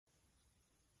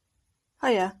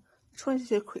Hiya, I just wanted to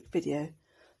do a quick video,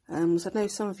 so I know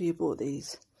some of you bought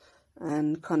these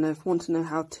and kind of want to know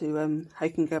how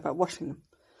you can go about washing them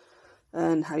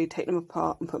and how you take them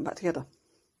apart and put them back together.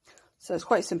 So it's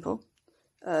quite simple.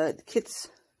 The kids,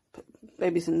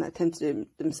 babies and that tend to do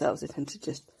it themselves. They tend to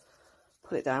just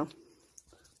put it down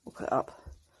or put it up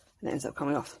and it ends up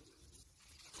coming off.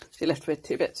 So you're left with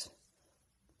two bits,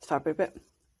 the fabric bit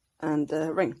and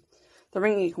the ring. The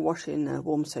ring you can wash in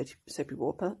warm soapy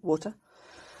water,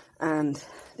 and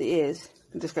the ears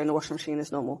can just go in the washing machine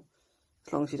as normal,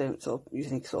 as long as you don't sort of use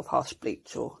any sort of harsh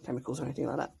bleach or chemicals or anything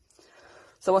like that.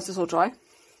 So once it's all dry, the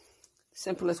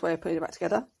simplest way of putting it back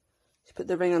together is put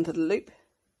the ring under the loop,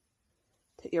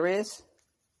 take your ears,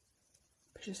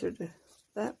 push it through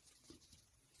there,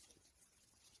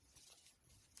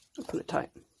 and pull it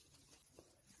tight. And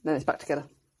then it's back together.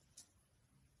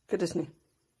 Good, isn't it?